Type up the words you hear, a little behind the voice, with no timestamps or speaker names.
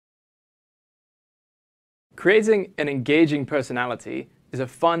Creating an engaging personality is a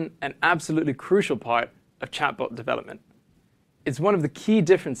fun and absolutely crucial part of chatbot development. It's one of the key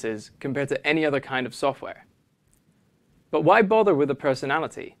differences compared to any other kind of software. But why bother with a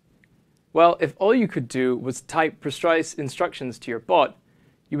personality? Well, if all you could do was type precise instructions to your bot,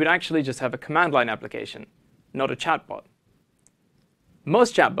 you would actually just have a command line application, not a chatbot.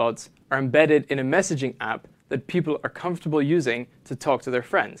 Most chatbots are embedded in a messaging app that people are comfortable using to talk to their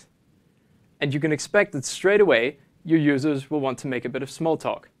friends. And you can expect that straight away, your users will want to make a bit of small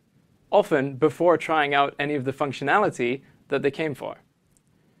talk, often before trying out any of the functionality that they came for.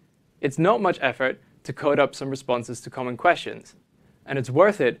 It's not much effort to code up some responses to common questions, and it's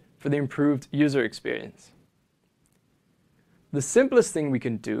worth it for the improved user experience. The simplest thing we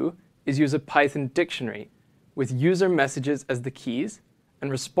can do is use a Python dictionary with user messages as the keys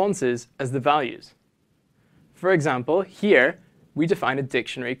and responses as the values. For example, here we define a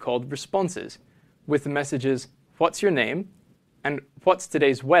dictionary called responses with the messages "what's your name" and "what's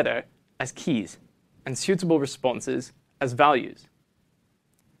today's weather" as keys, and suitable responses as values.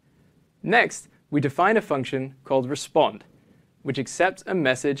 Next, we define a function called respond, which accepts a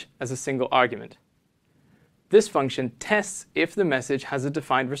message as a single argument. This function tests if the message has a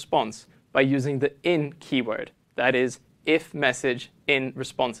defined response by using the in keyword, that is, if message in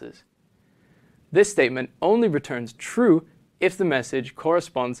responses. This statement only returns true if the message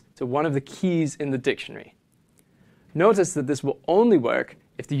corresponds to one of the keys in the dictionary. Notice that this will only work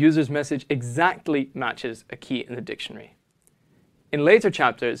if the user's message exactly matches a key in the dictionary. In later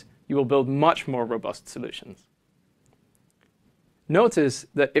chapters, you will build much more robust solutions. Notice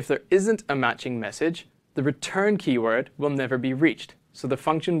that if there isn't a matching message, the return keyword will never be reached, so the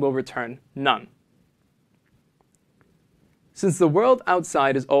function will return none. Since the world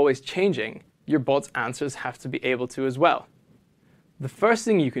outside is always changing, your bot's answers have to be able to as well. The first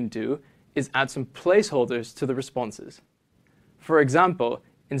thing you can do is add some placeholders to the responses. For example,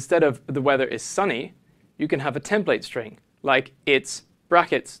 instead of "the weather is sunny," you can have a template string, like "it's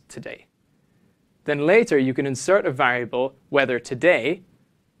brackets today." Then later you can insert a variable "weather today"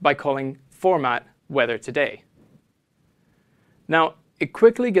 by calling format weather today. Now, it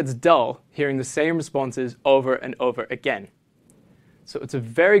quickly gets dull hearing the same responses over and over again. So it's a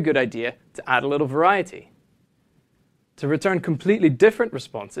very good idea to add a little variety. To return completely different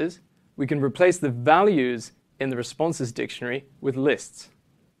responses, we can replace the values in the responses dictionary with lists.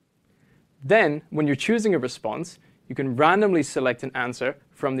 Then, when you're choosing a response, you can randomly select an answer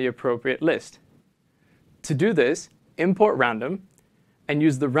from the appropriate list. To do this, import random and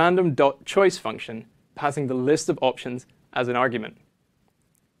use the random.choice function, passing the list of options as an argument.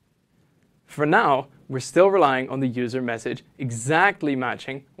 For now, we're still relying on the user message exactly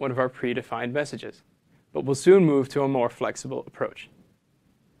matching one of our predefined messages, but we'll soon move to a more flexible approach.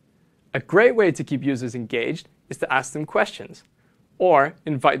 A great way to keep users engaged is to ask them questions, or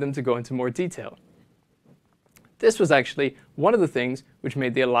invite them to go into more detail. This was actually one of the things which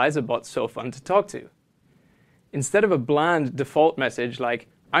made the Eliza bot so fun to talk to. Instead of a bland default message like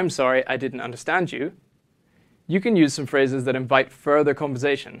 "I'm sorry, I didn't understand you," you can use some phrases that invite further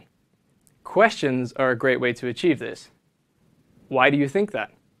conversation. Questions are a great way to achieve this. "Why do you think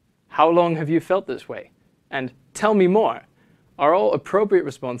that?" "How long have you felt this way?" and "Tell me more" are all appropriate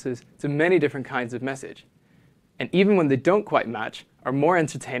responses to many different kinds of message, and even when they don't quite match, are more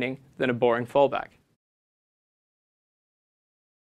entertaining than a boring fallback.